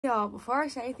Y'all, before I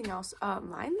say anything else,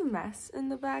 mind the mess in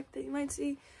the back that you might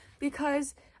see,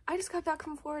 because I just got back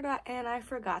from Florida and I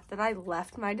forgot that I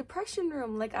left my depression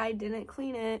room. Like, I didn't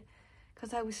clean it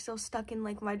because I was still stuck in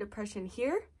like my depression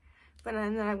here. But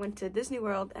then I went to Disney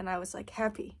World and I was like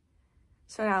happy.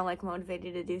 So now I'm like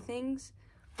motivated to do things,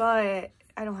 but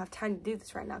I don't have time to do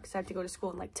this right now because I have to go to school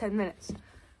in like 10 minutes.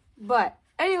 But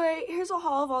anyway, here's a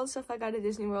haul of all the stuff I got at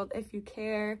Disney World. If you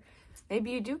care, maybe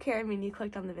you do care, I mean, you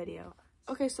clicked on the video.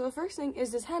 Okay, so the first thing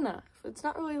is this henna. It's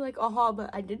not really like a haul, but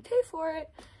I did pay for it.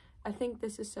 I think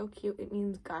this is so cute. It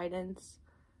means guidance.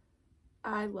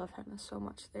 I love henna so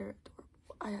much. They're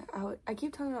adorable. I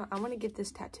keep telling them I want to get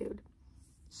this tattooed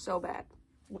so bad.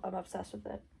 I'm obsessed with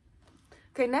it.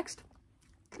 Okay, next.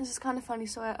 This is kind of funny.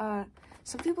 So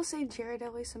some people say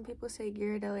Ghirardelli, some people say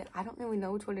Ghirardelli. I don't really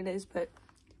know which one it is, but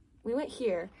we went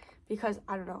here because,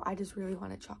 I don't know, I just really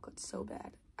wanted chocolate so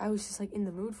bad. I was just like in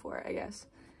the mood for it, I guess.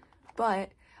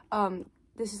 But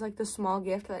this is like the small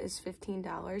gift that is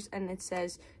 $15, and it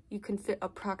says you can fit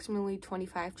approximately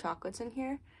 25 chocolates in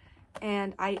here,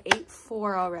 and I ate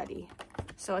 4 already.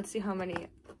 So let's see how many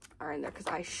are in there because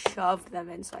I shoved them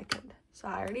in so I could. So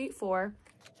I already ate 4.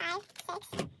 5, 6,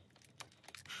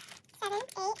 7,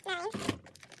 8, 9,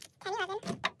 10, 11,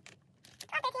 12,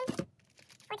 13,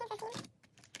 14, 15,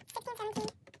 16, 17,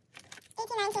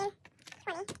 18, 19,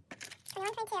 20,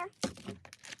 21, 22,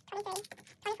 23,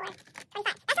 24, 25.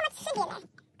 That's how much should be in there.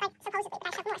 Like, supposedly,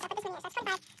 but I have more stuff, but this one here. So it's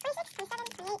 25, 26, 27,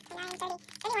 28, 29, 30,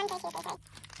 31, 32, 33.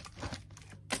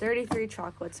 33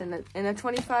 chocolates in a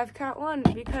 25 count one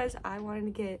because I wanted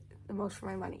to get the most for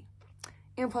my money.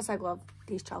 And plus I love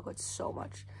these chocolates so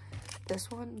much.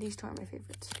 This one, these two are my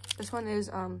favorites. This one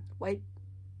is white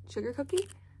sugar cookie.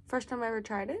 First time I ever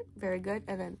tried it, very good.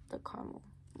 And then the caramel,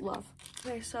 love.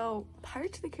 Okay, so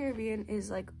Pirates of the Caribbean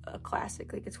is like a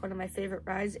classic. Like, it's one of my favorite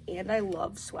rides, and I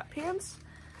love sweatpants.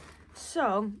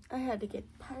 So I had to get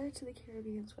Pirates of the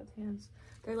Caribbean sweatpants.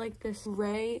 They're like this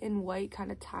gray and white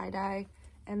kind of tie-dye,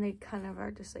 and they kind of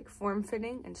are just like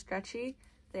form-fitting and stretchy.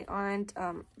 They aren't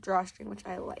drawstring, which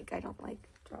I like. I don't like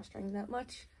drawstrings that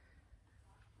much.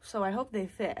 So I hope they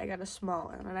fit. I got a small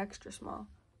and an extra small.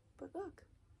 But look,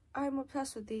 I'm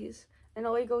obsessed with these. And it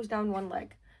only goes down one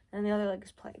leg, and the other leg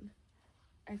is plain.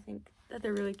 I think that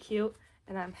they're really cute,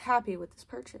 and I'm happy with this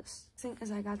purchase. The thing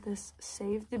is, I got this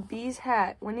Save the Bees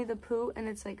hat, Winnie the Pooh, and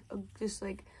it's like just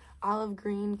like olive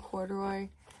green corduroy.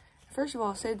 First of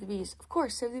all, Save the Bees. Of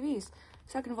course, Save the Bees.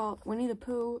 Second of all, Winnie the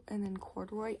Pooh, and then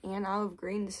corduroy and olive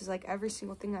green. This is like every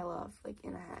single thing I love, like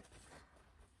in a hat.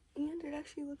 And it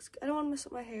actually looks good. I don't want to mess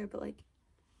up my hair, but like,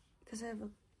 because I have a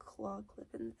claw clip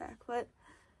in the back, but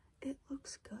it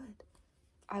looks good.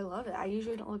 I love it. I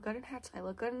usually don't look good in hats. I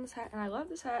look good in this hat, and I love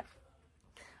this hat.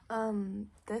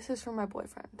 This is from my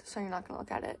boyfriend, so you're not gonna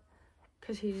look at it,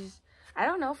 because I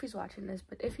don't know if he's watching this,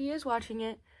 but if he is watching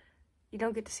it, you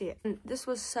don't get to see it. And this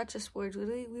was such a splurge.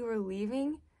 Literally, we were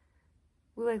leaving.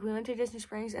 We went to Disney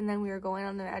Springs, and then we were going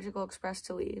on the Magical Express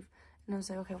to leave. And I was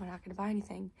like, okay, we're not gonna buy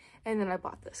anything. And then I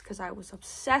bought this because I was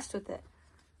obsessed with it.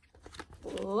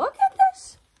 Look at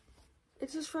this.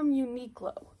 It's just from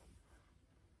Uniqlo.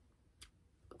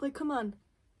 Like, come on.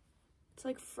 It's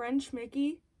like French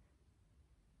Mickey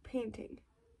painting.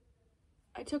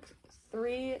 I took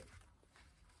 3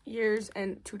 years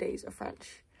and 2 days of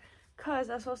French, because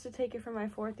I was supposed to take it for my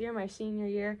 4th year, my senior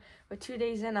year, but 2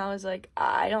 days in, I was like,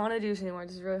 I don't want to do this anymore.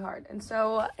 This is really hard. And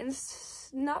so, I'm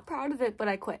not proud of it, but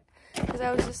I quit. Because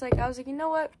I was like, you know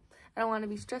what? I don't want to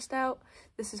be stressed out.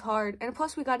 This is hard. And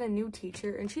plus, we got a new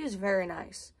teacher, and she is very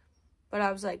nice. But I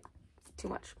was like, too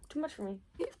much. Too much for me.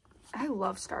 Yeah. I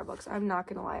love Starbucks. I'm not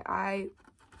going to lie. I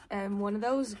am one of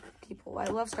those people. I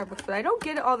love Starbucks, but I don't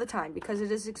get it all the time because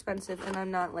it is expensive, and I'm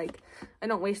not like, I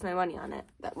don't waste my money on it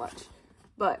that much.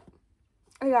 But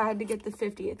yeah, I had to get the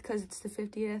 50th because it's the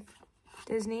 50th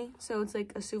Disney, so it's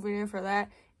like a souvenir for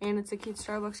that, and it's a cute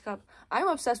Starbucks cup. I'm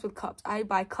obsessed with cups. I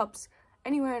buy cups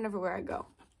anywhere and everywhere I go.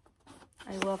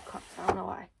 I love cups. I don't know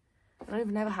why. I don't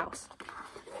even have a house.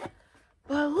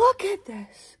 But look at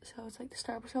this. So it's like the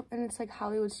Starbucks cup, and it's like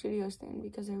Hollywood Studios thing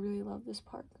because I really love this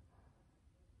park.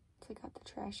 So I got the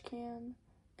trash can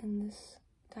and this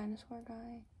dinosaur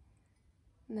guy.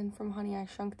 And then from Honey, I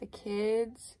Shrunk the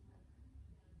Kids.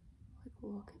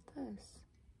 Like, look at this.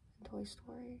 Toy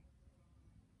Story.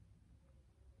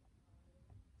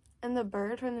 And the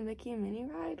bird from the Mickey and Minnie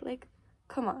ride. Like,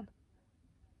 come on.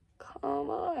 Come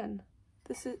on.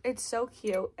 It's so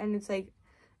cute. And it's like,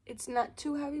 it's not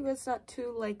too heavy, but it's not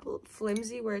too like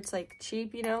flimsy where it's like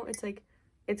cheap, you know? It's like,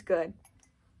 it's good.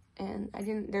 And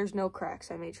there's no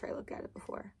cracks. I made sure I looked at it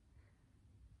before.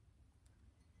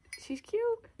 She's cute.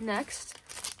 Next,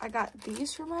 I got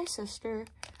these for my sister,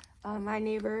 my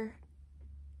neighbor,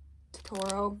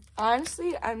 Totoro.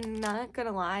 Honestly, I'm not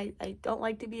gonna lie, I don't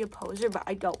like to be a poser, but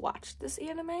I don't watch this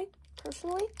anime,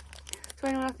 personally. So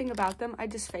I know nothing about them. I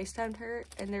just FaceTimed her,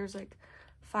 and there's like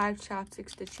 5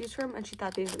 chopsticks to choose from, and she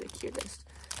thought these were the cutest.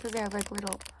 Because they have like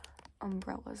little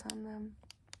umbrellas on them.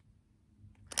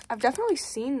 I've definitely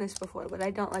seen this before, but I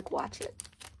don't like watch it.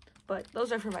 But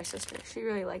those are for my sister. She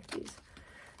really liked these.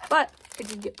 But I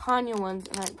did get Ponyo ones,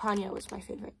 and Ponyo was my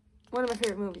favorite. One of my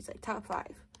favorite movies, like top 5.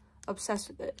 Obsessed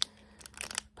with it.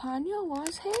 Ponyo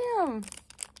was ham.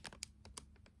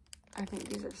 I think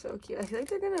these are so cute. I feel like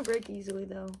they're gonna break easily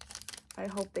though. I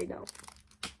hope they don't.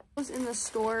 I was in the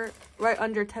store right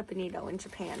under Teppanito in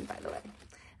Japan, by the way.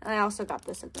 And I also got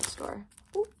this at the store.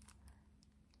 Ooh.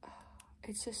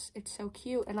 It's so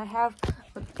cute. And I have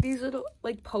these little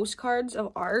like postcards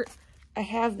of art. I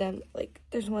have them, like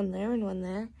there's one there and one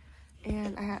there.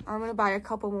 And I'm gonna buy a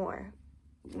couple more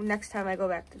next time I go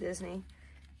back to Disney.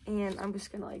 And I'm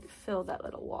just gonna like fill that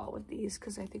little wall with these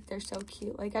because I think they're so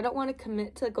cute. Like I don't want to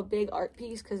commit to like a big art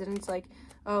piece because then it's like,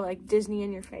 oh, like Disney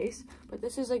in your face. But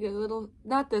this is like a little,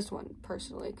 not this one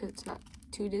personally because it's not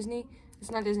too Disney.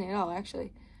 It's not Disney at all,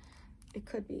 actually. It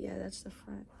could be, yeah, that's the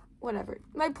front. Whatever.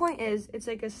 My point is, it's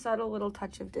like a subtle little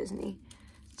touch of Disney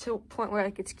to a point where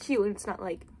like it's cute and it's not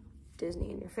like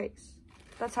Disney in your face.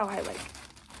 That's how I like it.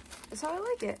 That's how I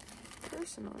like it.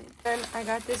 Personally. Then I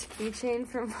got this keychain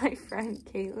from my friend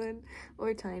Caitlin,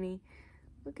 or Tiny.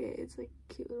 Look at it, it's like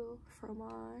cute little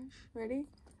fromage. Ready?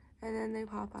 And then they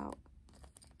pop out.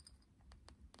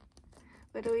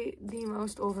 Literally the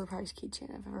most overpriced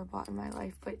keychain I've ever bought in my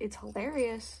life, but it's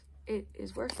hilarious. It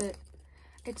is worth it.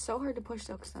 It's so hard to push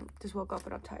though because I just woke up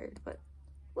and I'm tired, but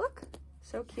look,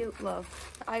 so cute.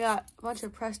 Love. I got a bunch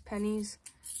of pressed pennies.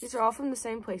 These are all from the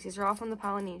same place. These are all from the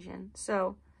Polynesian.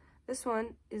 So this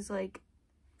one is like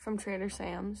from Trader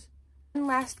Sam's. One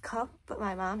last cup, but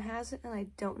my mom has it and I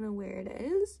don't know where it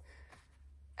is.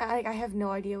 I have no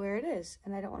idea where it is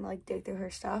and I don't want to like dig through her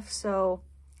stuff. So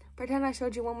pretend I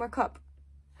showed you one more cup.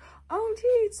 Oh gee,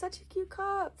 it's such a cute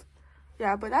cup.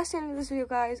 Yeah, but that's the end of this video,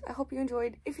 guys. I hope you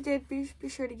enjoyed. If you did, be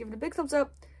sure to give it a big thumbs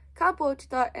up, comment below what you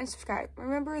thought, and subscribe.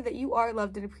 Remember that you are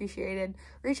loved and appreciated.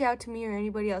 Reach out to me or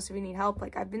anybody else if you need help.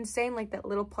 Like, I've been saying, like, that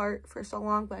little part for so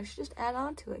long, but I should just add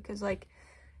on to it. Because, like,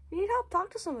 if you need help,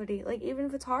 talk to somebody. Like, even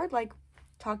if it's hard, like,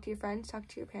 talk to your friends, talk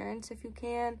to your parents if you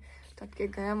can. Talk to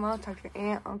your grandma, talk to your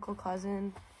aunt, uncle,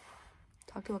 cousin.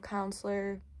 Talk to a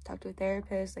counselor, talk to a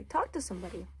therapist. Like, talk to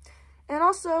somebody. And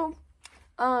also,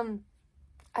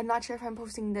 I'm not sure if I'm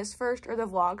posting this first or the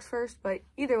vlogs first, but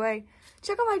either way,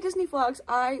 check out my Disney vlogs.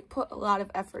 I put a lot of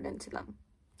effort into them.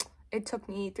 It took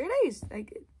me 3 days.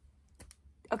 Like,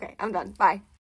 okay, I'm done. Bye.